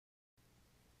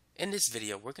In this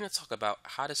video, we're going to talk about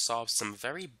how to solve some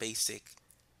very basic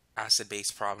acid-base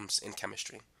problems in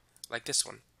chemistry, like this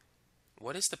one.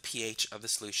 What is the pH of the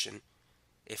solution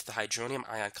if the hydronium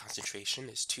ion concentration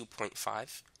is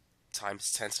 2.5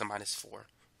 times 10 to the minus 4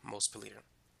 moles per liter?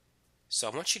 So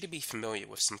I want you to be familiar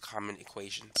with some common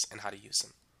equations and how to use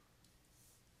them.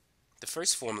 The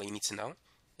first formula you need to know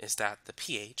is that the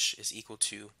pH is equal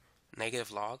to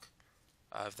negative log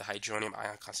of the hydronium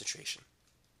ion concentration.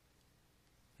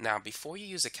 Now, before you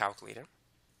use a calculator,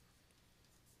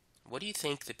 what do you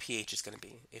think the pH is going to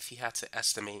be if you had to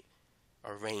estimate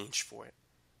a range for it?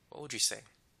 What would you say?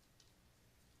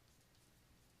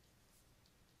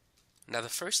 Now, the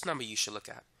first number you should look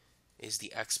at is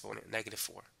the exponent, negative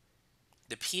 4.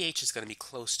 The pH is going to be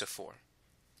close to 4.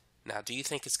 Now, do you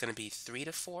think it's going to be 3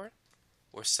 to 4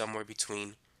 or somewhere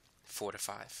between 4 to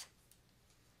 5?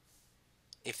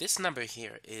 If this number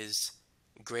here is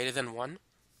greater than 1,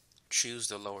 choose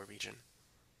the lower region.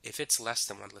 If it's less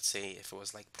than 1, let's say if it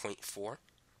was like 0.4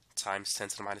 times 10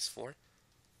 to the minus 4,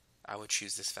 I would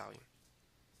choose this value.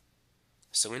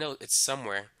 So we know it's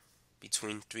somewhere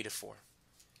between 3 to 4.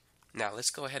 Now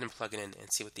let's go ahead and plug it in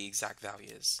and see what the exact value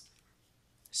is.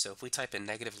 So if we type in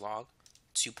negative log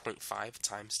 2.5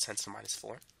 times 10 to the minus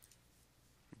 4,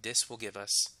 this will give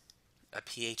us a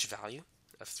pH value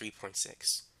of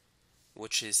 3.6,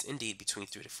 which is indeed between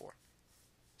 3 to 4.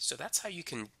 So that's how you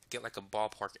can get like a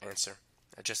ballpark answer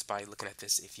just by looking at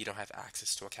this if you don't have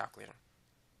access to a calculator.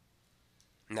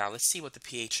 Now let's see what the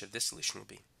pH of this solution will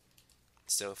be.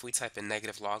 So if we type in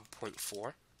negative log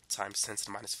 0.4 times 10 to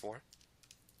the minus 4,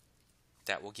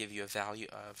 that will give you a value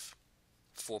of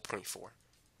 4.4,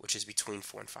 which is between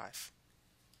 4 and 5.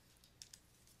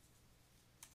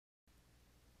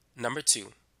 Number 2,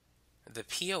 the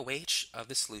pOH of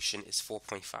the solution is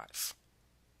 4.5.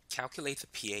 Calculate the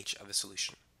pH of the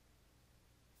solution.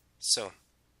 So,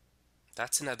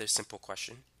 that's another simple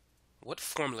question. What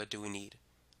formula do we need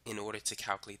in order to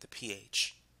calculate the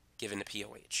pH given the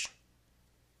pOH?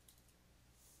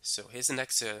 So here's the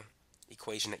next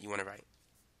equation that you want to write.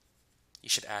 You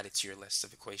should add it to your list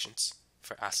of equations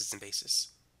for acids and bases.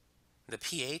 The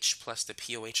pH plus the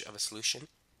pOH of a solution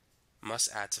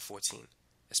must add to 14,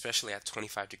 especially at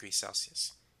 25 degrees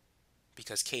Celsius,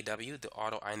 because Kw, the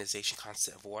auto ionization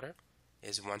constant of water,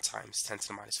 is 1 times 10 to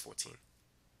the minus 14.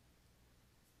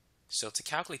 So to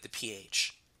calculate the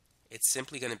pH, it's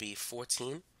simply going to be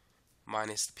 14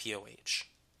 minus the pOH.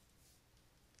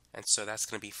 And so that's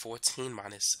going to be 14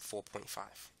 minus 4.5.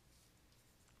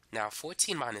 Now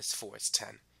 14 minus 4 is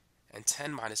 10, and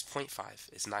 10 minus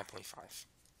 0.5 is 9.5.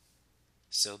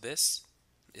 So this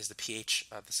is the pH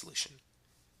of the solution.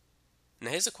 Now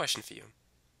here's a question for you.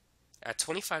 At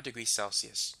 25 degrees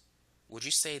Celsius, would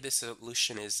you say this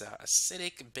solution is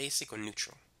acidic, basic, or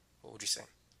neutral? What would you say?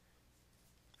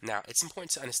 Now, it's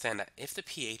important to understand that if the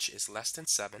pH is less than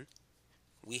 7,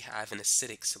 we have an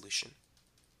acidic solution.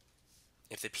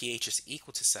 If the pH is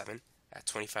equal to 7 at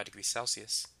 25 degrees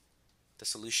Celsius, the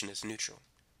solution is neutral.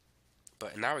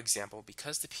 But in our example,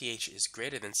 because the pH is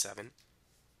greater than 7,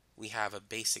 we have a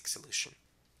basic solution.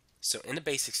 So in the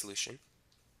basic solution,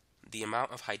 the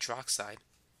amount of hydroxide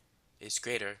is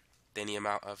greater than the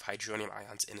amount of hydronium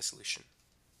ions in a solution,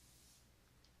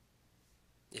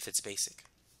 if it's basic,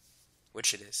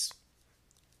 which it is.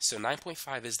 So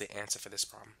 9.5 is the answer for this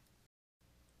problem.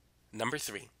 Number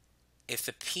 3, if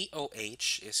the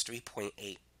pOH is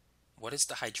 3.8, what is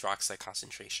the hydroxide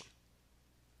concentration?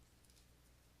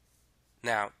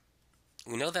 Now,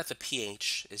 we know that the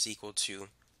pH is equal to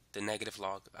the negative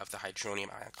log of the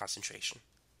hydronium ion concentration.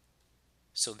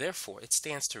 So therefore, it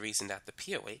stands to reason that the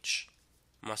pOH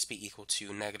must be equal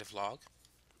to negative log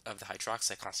of the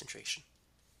hydroxide concentration.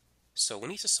 So we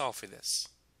need to solve for this.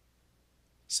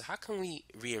 So how can we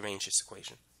rearrange this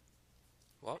equation?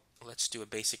 Well, let's do a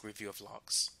basic review of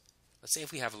logs. Let's say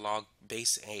if we have log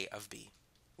base A of B,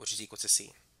 which is equal to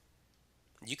C.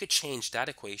 You could change that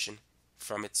equation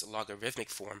from its logarithmic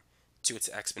form to its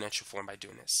exponential form by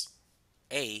doing this.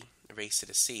 A raised to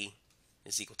the C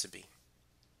is equal to B.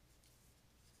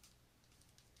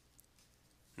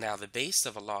 Now the base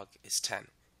of a log is 10.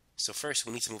 So first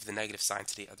we need to move the negative sign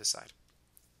to the other side.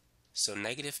 So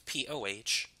negative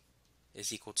pOH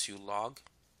is equal to log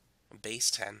base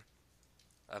 10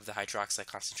 of the hydroxide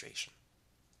concentration.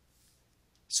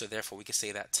 So therefore we can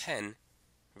say that 10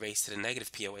 raised to the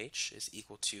negative pOH is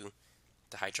equal to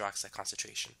the hydroxide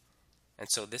concentration. And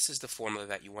so this is the formula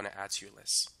that you want to add to your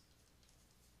list,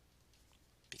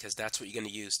 because that's what you're going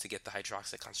to use to get the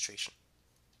hydroxide concentration.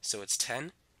 So it's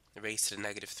 10 raised to the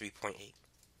negative 3.8.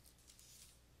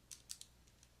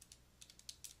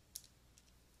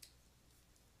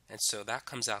 And so that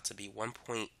comes out to be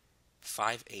 1.0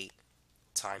 0.58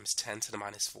 times 10 to the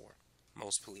minus 4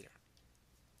 moles per liter.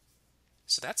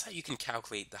 So that's how you can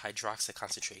calculate the hydroxide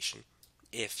concentration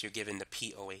if you're given the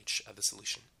pOH of the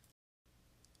solution.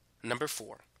 Number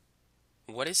 4.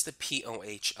 What is the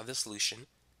pOH of the solution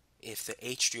if the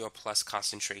H3O plus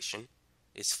concentration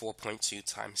is 4.2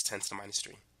 times 10 to the minus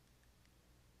 3?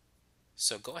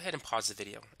 So go ahead and pause the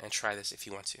video and try this if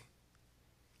you want to.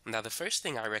 Now the first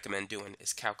thing I recommend doing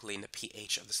is calculating the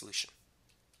pH of the solution,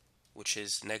 which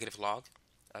is negative log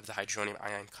of the hydronium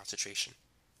ion concentration,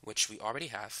 which we already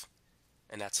have,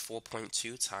 and that's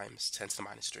 4.2 times 10 to the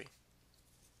minus 3.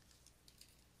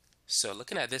 So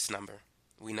looking at this number,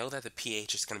 we know that the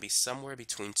pH is going to be somewhere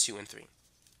between 2 and 3.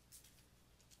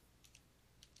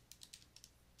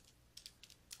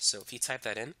 So if you type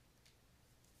that in,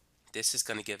 this is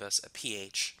going to give us a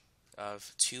pH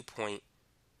of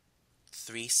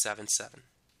 2.377.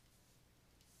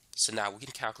 So now we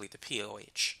can calculate the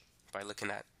pOH by looking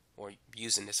at, or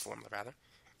using this formula rather.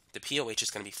 The pOH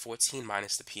is going to be 14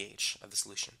 minus the pH of the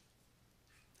solution.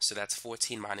 So that's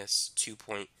 14 minus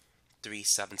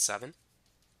 2.377.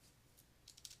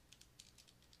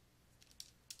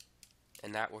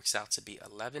 And that works out to be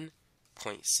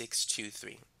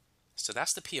 11.623. So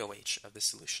that's the pOH of the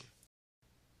solution.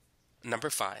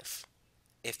 Number 5.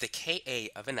 If the Ka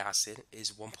of an acid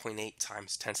is 1.8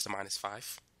 times 10 to the minus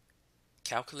 5,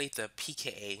 calculate the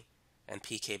pKa and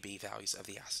pKb values of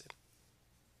the acid.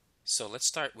 So let's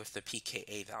start with the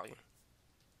pKa value.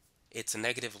 It's a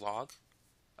negative log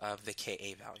of the Ka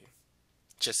value,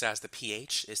 just as the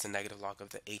pH is the negative log of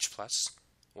the H plus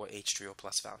or H3O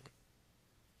plus value.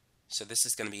 So this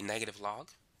is going to be negative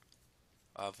log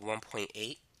of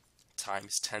 1.8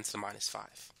 times 10 to the minus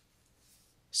 5.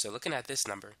 So looking at this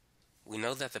number, we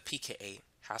know that the pKa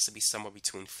has to be somewhere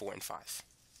between 4 and 5.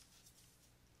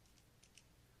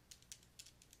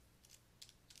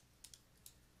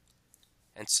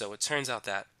 And so it turns out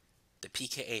that the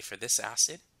pKa for this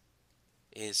acid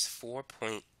is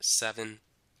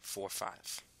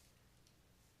 4.745.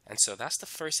 And so that's the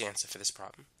first answer for this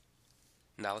problem.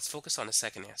 Now let's focus on the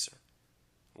second answer.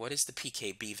 What is the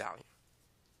pKb value?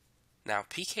 Now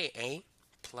pKa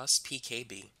plus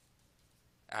pKb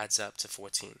adds up to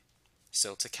 14.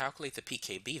 So to calculate the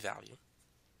pKb value,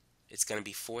 it's going to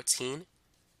be 14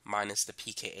 minus the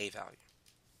pKa value.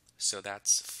 So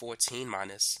that's 14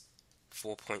 minus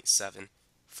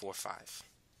 4.745.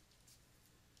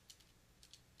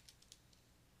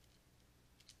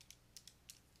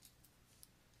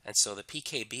 And so the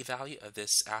pKb value of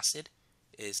this acid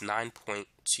is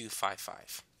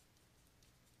 9.255.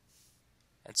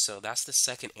 And so that's the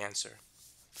second answer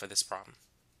for this problem.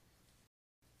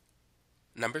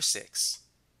 Number 6.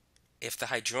 If the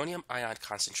hydronium ion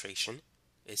concentration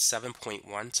is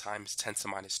 7.1 times 10 to the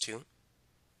minus 2,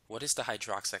 what is the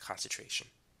hydroxide concentration?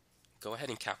 Go ahead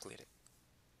and calculate it.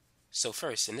 So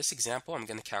first, in this example, I'm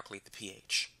going to calculate the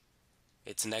pH.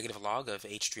 It's negative log of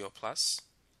H3O plus,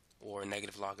 or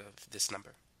negative log of this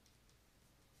number.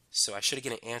 So I should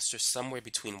get an answer somewhere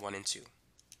between 1 and 2.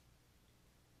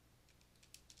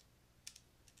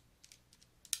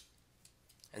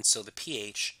 And so the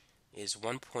pH is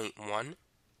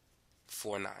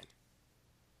 1.149.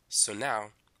 So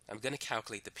now I'm going to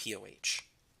calculate the pOH.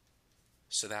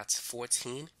 So that's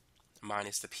 14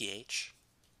 minus the pH.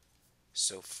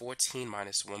 So 14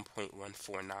 minus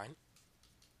 1.149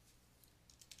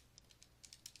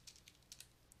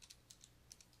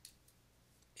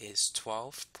 is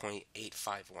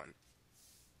 12.851.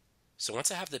 So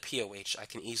once I have the pOH, I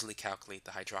can easily calculate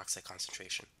the hydroxide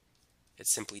concentration.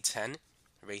 It's simply 10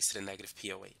 raised to the negative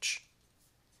pOH.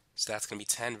 So that's going to be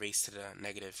 10 raised to the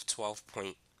negative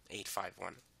 12.851.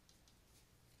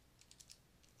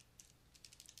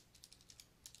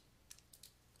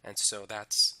 And so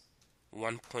that's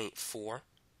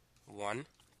 1.41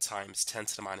 times 10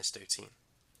 to the minus 13.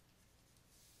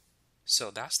 So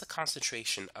that's the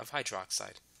concentration of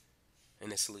hydroxide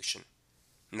in a solution.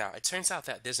 Now, it turns out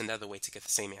that there's another way to get the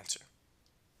same answer,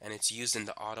 and it's using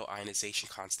the auto-ionization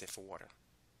constant for water.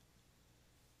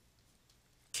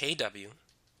 Kw,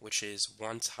 which is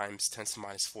 1 times 10 to the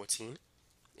minus 14,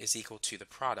 is equal to the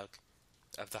product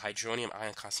of the hydronium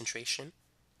ion concentration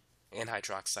and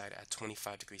hydroxide at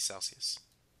 25 degrees Celsius.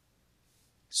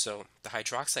 So the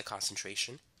hydroxide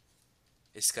concentration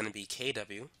is going to be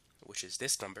Kw, which is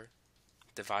this number,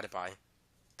 divided by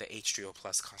the H3O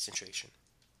plus concentration.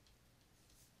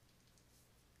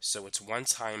 So it's 1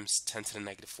 times 10 to the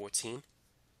negative 14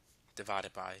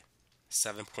 divided by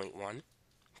 7.1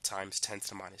 times 10 to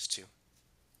the minus 2.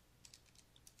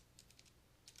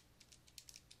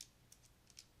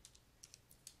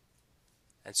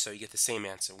 And so you get the same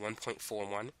answer,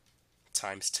 1.41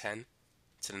 times 10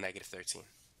 to the negative 13.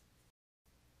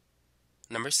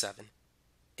 Number 7.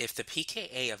 If the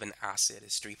pKa of an acid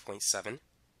is 3.7,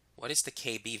 what is the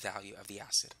Kb value of the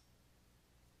acid?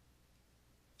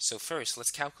 So first,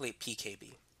 let's calculate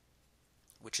pKb,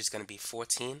 which is going to be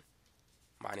 14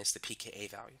 minus the pKa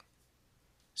value.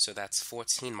 So that's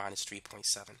 14 minus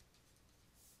 3.7.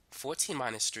 14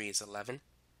 minus 3 is 11,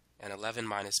 and 11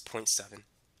 minus 0.7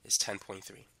 is 10.3.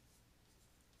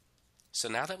 So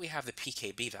now that we have the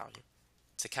pKb value,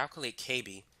 to calculate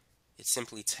Kb, it's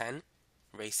simply 10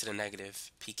 raised to the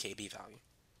negative pKb value.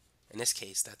 In this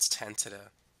case, that's 10 to the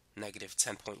negative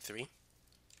 10.3.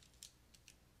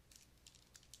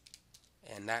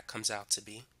 And that comes out to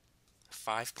be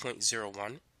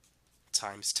 5.01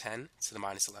 times 10 to the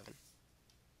minus 11.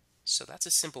 So that's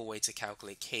a simple way to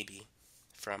calculate Kb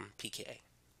from pKa.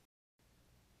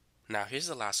 Now here's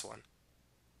the last one.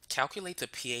 Calculate the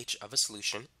pH of a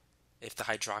solution if the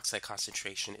hydroxide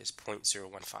concentration is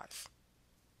 0.015.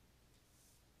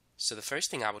 So the first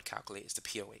thing I would calculate is the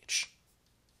pOH.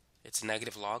 It's a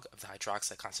negative log of the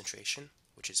hydroxide concentration,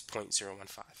 which is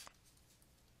 0.015.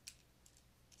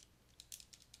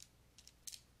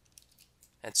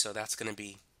 And so that's going to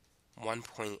be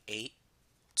 1.824.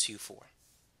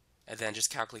 And then just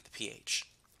calculate the pH,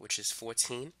 which is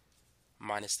 14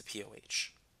 minus the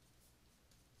pOH.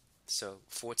 So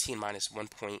 14 minus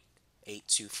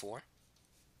 1.824,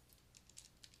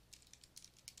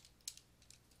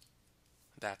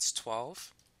 that's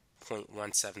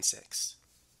 12.176.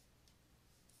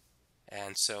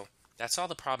 And so that's all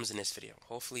the problems in this video.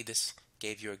 Hopefully this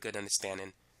gave you a good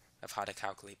understanding of how to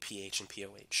calculate pH and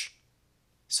pOH.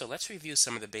 So let's review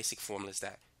some of the basic formulas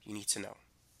that you need to know.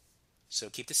 So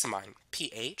keep this in mind.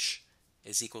 pH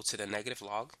is equal to the negative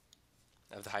log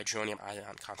of the hydronium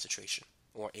ion concentration,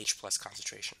 or H plus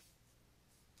concentration.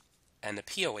 And the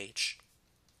pOH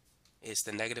is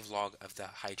the negative log of the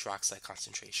hydroxide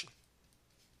concentration.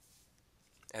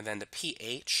 And then the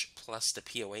pH plus the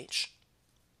pOH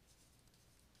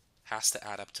has to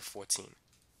add up to 14.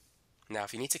 Now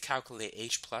if you need to calculate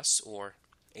H plus or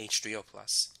H3O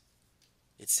plus,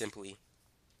 it's simply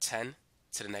 10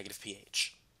 to the negative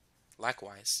pH.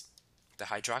 Likewise, the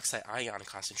hydroxide ion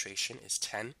concentration is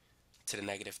 10 to the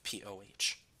negative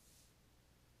pOH.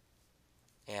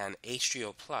 And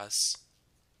H3O plus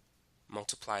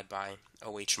multiplied by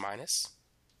OH minus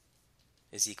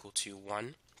is equal to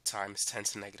 1 times 10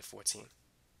 to the negative 14.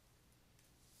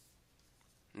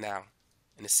 Now,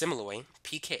 in a similar way,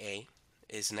 pKa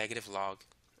is negative log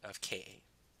of Ka,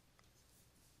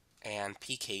 and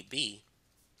pKb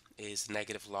is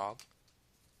negative log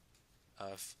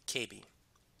of Kb.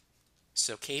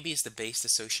 So Kb is the base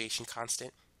dissociation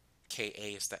constant, Ka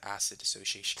is the acid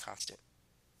dissociation constant.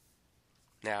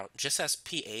 Now, just as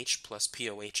pH plus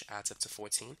pOH adds up to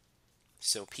 14,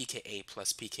 so pKa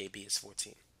plus pKb is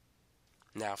 14.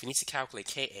 Now, if you need to calculate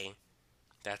Ka,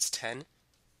 that's 10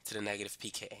 to the negative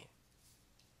pKa.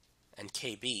 And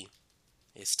Kb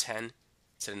is 10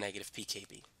 to the negative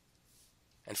pKb.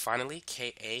 And finally,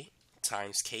 Ka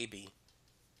times Kb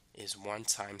is 1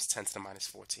 times 10 to the minus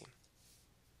 14.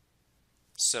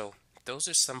 So those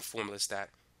are some formulas that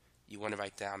you want to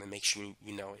write down and make sure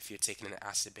you know if you're taking an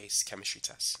acid-base chemistry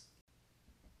test.